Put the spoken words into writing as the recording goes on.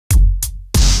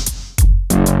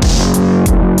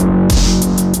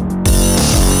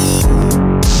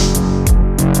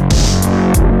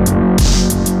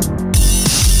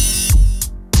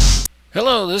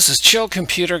this is Chill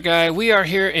Computer Guy. We are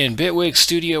here in Bitwig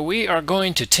Studio. We are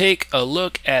going to take a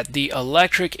look at the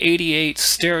Electric 88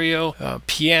 stereo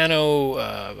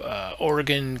piano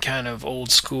organ, kind of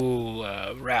old school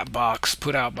wrap box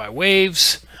put out by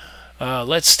Waves.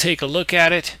 Let's take a look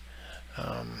at it.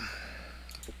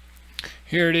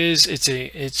 Here it is.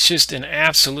 It's just an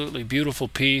absolutely beautiful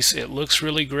piece. It looks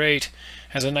really great,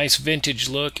 has a nice vintage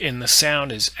look, and the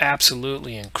sound is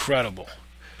absolutely incredible.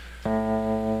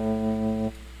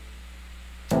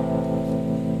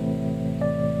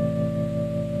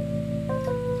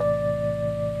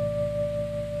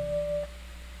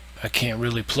 I can't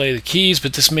really play the keys,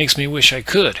 but this makes me wish I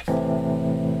could.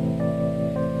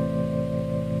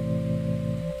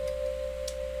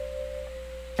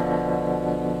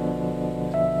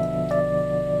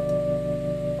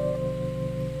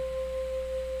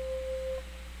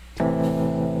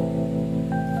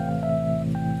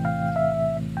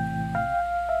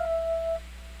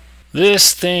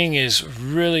 This thing is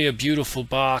really a beautiful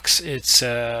box. It's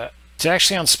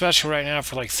actually on special right now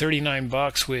for like 39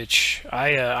 bucks, which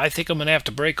I think I'm gonna have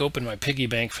to break open my piggy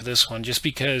bank for this one, just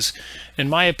because, in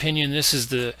my opinion, this is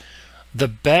the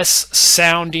best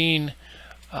sounding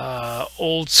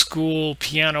old school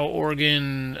piano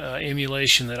organ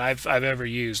emulation that I've ever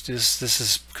used. This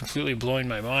is completely blowing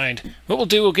my mind. What we'll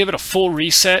do, we'll give it a full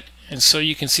reset, and so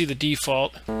you can see the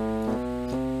default.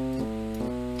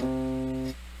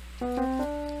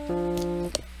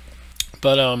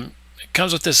 But it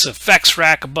comes with this effects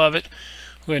rack above it.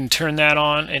 Go ahead and turn that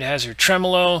on. It has your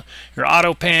tremolo, your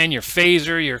auto pan, your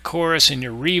phaser, your chorus, and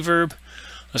your reverb.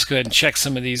 Let's go ahead and check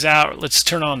some of these out. Let's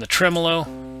turn on the tremolo.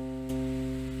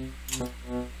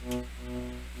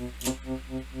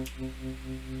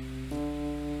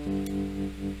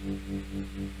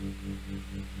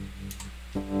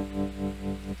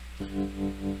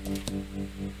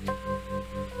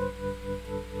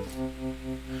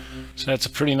 So that's a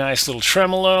pretty nice little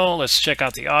tremolo. Let's check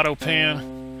out the auto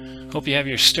pan. Hope you have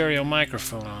your stereo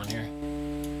microphone on here.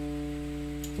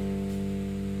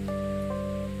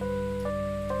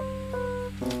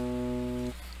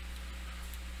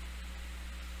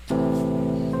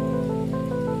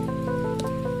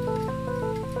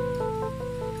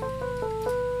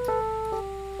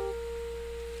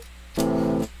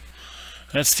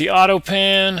 That's the auto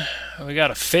pan. We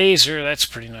got a phaser. That's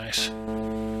pretty nice.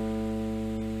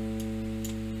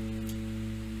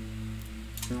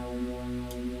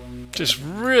 Just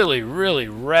really, really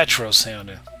retro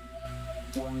sounding.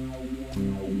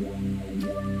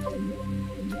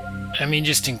 I mean,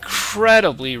 just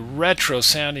incredibly retro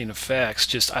sounding effects.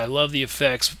 Just, I love the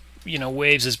effects. You know,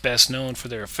 Waves is best known for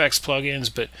their effects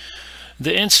plugins, but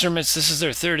the instruments, this is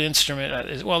their third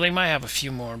instrument. Well, they might have a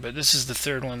few more, but this is the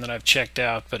third one that I've checked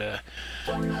out. But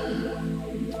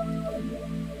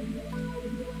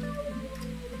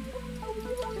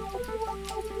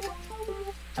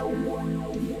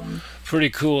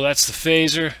pretty cool. That's the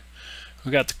phaser.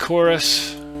 We got the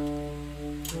chorus.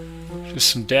 Just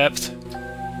some depth.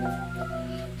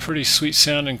 Pretty sweet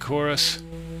sounding chorus.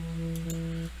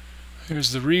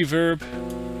 Here's the reverb.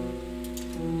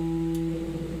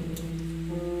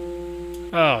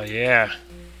 Oh yeah.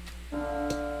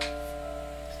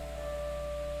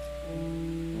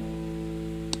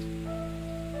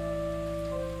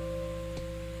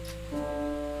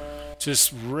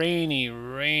 Just rainy,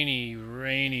 rainy,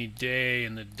 rainy day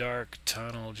in the dark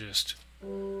tunnel, just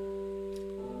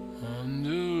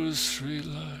under a street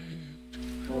light.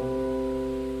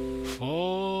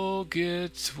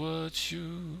 Forget what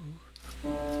you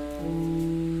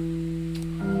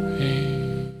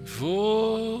ain't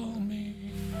for me.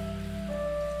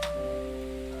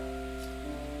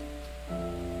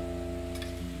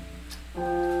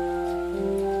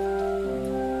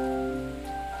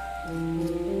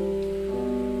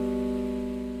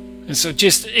 And so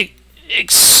just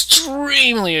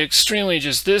extremely,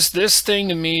 just this thing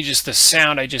to me, just the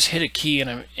sound, I just hit a key and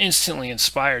I'm instantly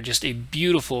inspired. Just a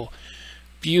beautiful,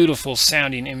 beautiful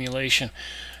sounding emulation.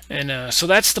 And so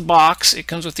that's the box. It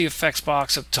comes with the effects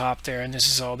box up top there, and this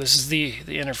is the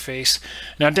interface.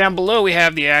 Now down below we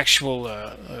have the actual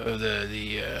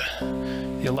the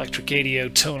Electric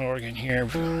 88 tone organ here.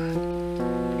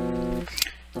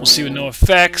 We'll see with no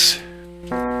effects.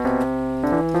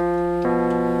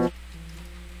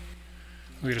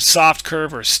 We get a soft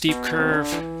curve or a steep curve.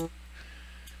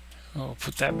 We'll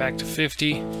put that back to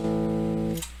 50.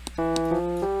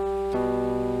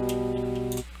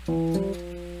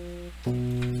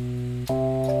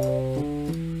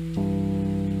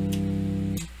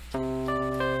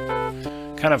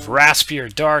 Kind of raspy or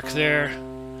dark there.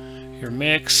 Your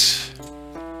mix.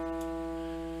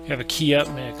 You have a key up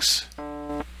mix.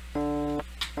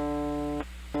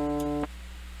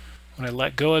 when I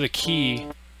let go of the key,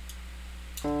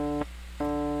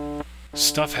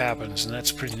 stuff happens, and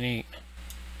that's pretty neat.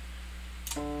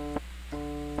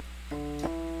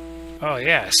 Oh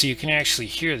yeah, so you can actually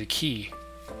hear the key.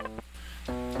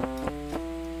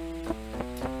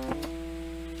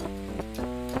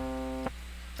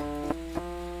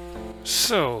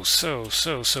 So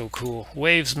cool.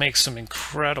 Waves make some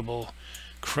incredible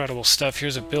stuff.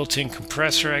 Here's a built-in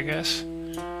compressor, I guess.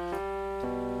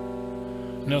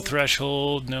 No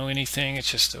threshold, no anything. It's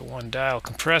just a one dial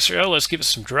compressor. Oh, let's give it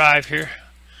some drive here.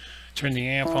 Turn the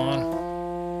amp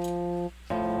on.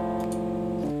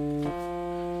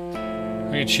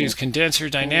 We can choose condenser,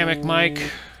 dynamic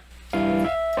mic.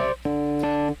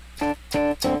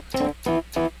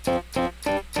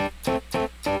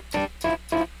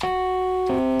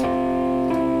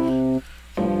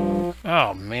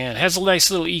 Oh man, it has a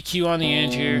nice little EQ on the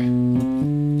end here.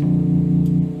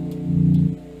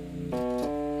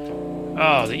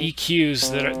 Oh, the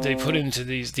EQs that they put into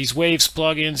these Waves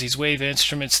plugins, these Wave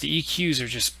instruments, the EQs are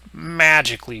just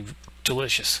magically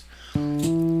delicious.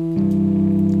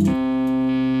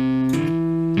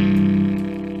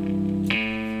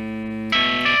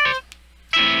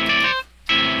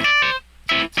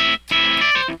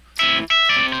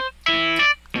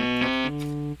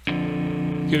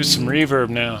 Give it some reverb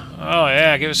now. Oh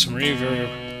yeah, give it some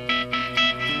reverb.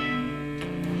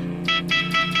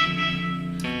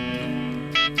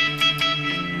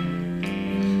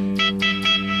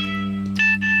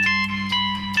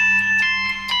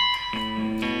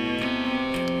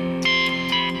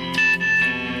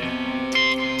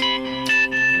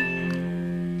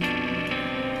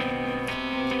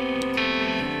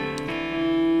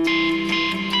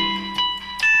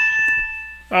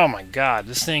 Oh my god,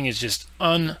 this thing is just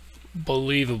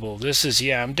unbelievable. This is,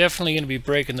 yeah, I'm definitely going to be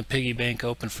breaking the piggy bank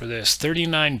open for this.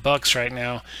 39 bucks right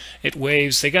now. It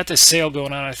Waves. They got this sale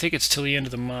going on. I think it's till the end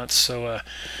of the month. So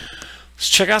let's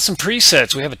check out some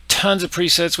presets. We have tons of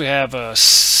presets. We have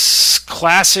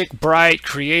classic, bright,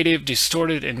 creative,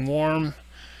 distorted, and warm.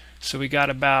 So we got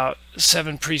about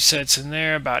 7 presets in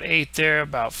there, about 8 there,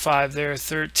 about 5 there,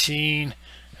 13.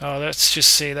 Oh, let's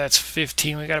just say that's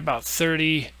 15. We got about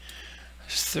 30.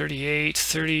 38,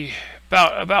 30,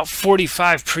 about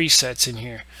 45 presets in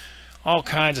here. All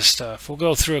kinds of stuff. We'll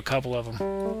go through a couple of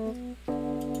them.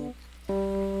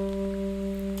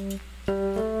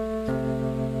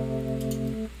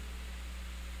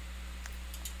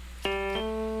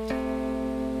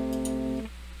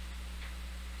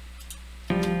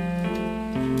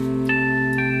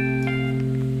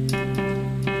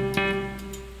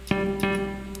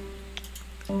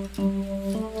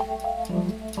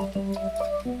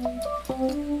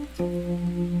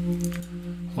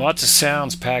 Lots of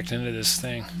sounds packed into this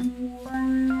thing.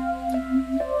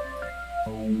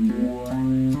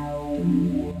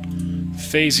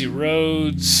 Phasey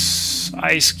Rhodes,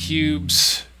 Ice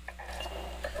Cubes.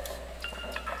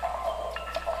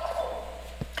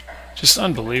 Just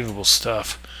unbelievable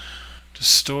stuff.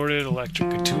 Distorted, electric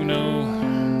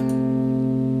detune.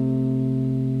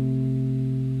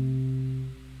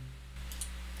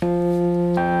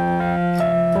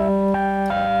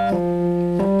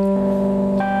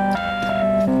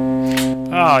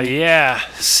 Oh yeah,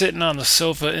 sitting on the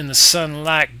sofa in the sun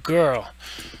like girl.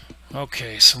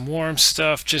 Okay, some warm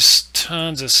stuff, just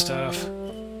tons of stuff.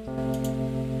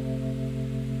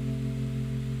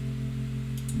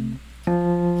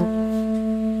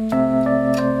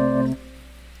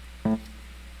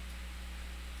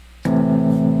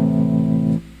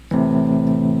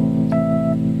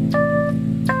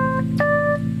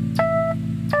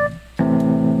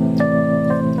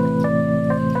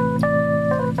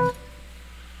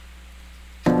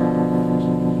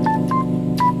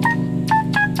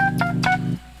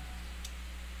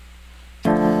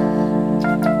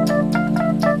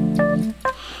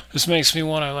 This makes me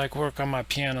want to like work on my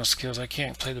piano skills. I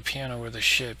can't play the piano worth a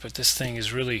shit, but this thing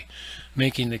is really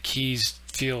making the keys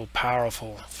feel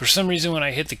powerful. For some reason when I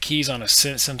hit the keys on a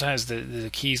synth, sometimes the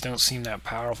keys don't seem that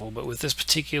powerful, but with this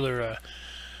particular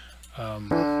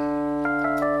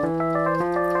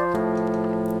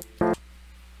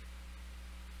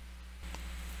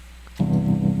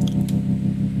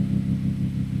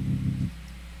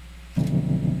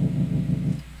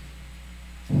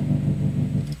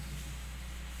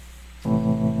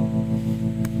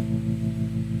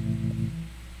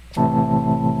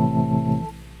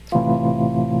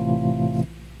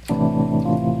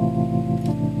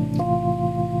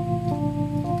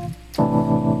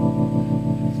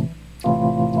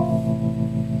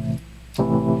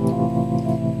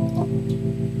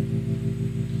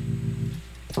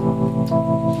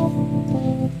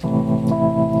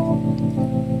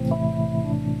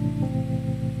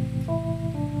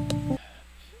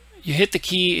hit the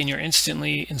key and you're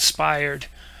instantly inspired,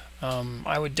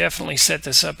 I would definitely set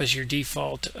this up as your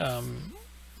default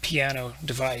piano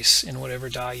device in whatever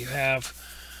DAW you have,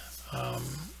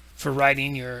 for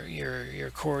writing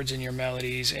your chords and your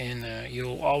melodies, and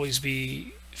you'll always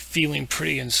be feeling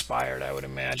pretty inspired, I would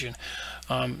imagine.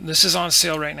 This is on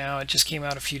sale right now. It just came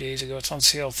out a few days ago. It's on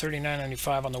sale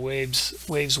 $39.95 on the Waves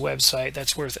website.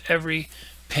 That's worth every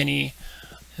penny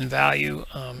in value.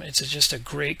 It's just a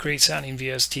great sounding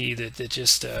VST that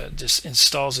just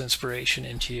installs inspiration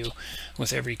into you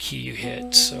with every key you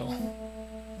hit. So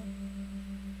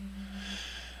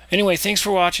anyway, thanks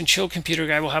for watching. Chill Computer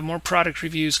Guy. We'll have more product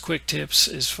reviews, quick tips,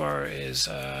 as far as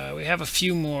we have a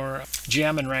few more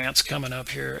jam and rants coming up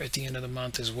here at the end of the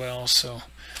month as well. So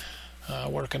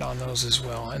working on those as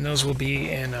well, and those will be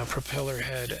in Propeller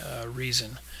Head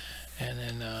Reason, and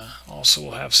then also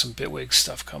we'll have some Bitwig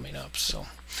stuff coming up. So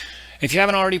if you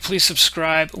haven't already, please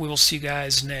subscribe. We will see you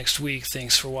guys next week.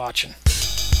 Thanks for watching.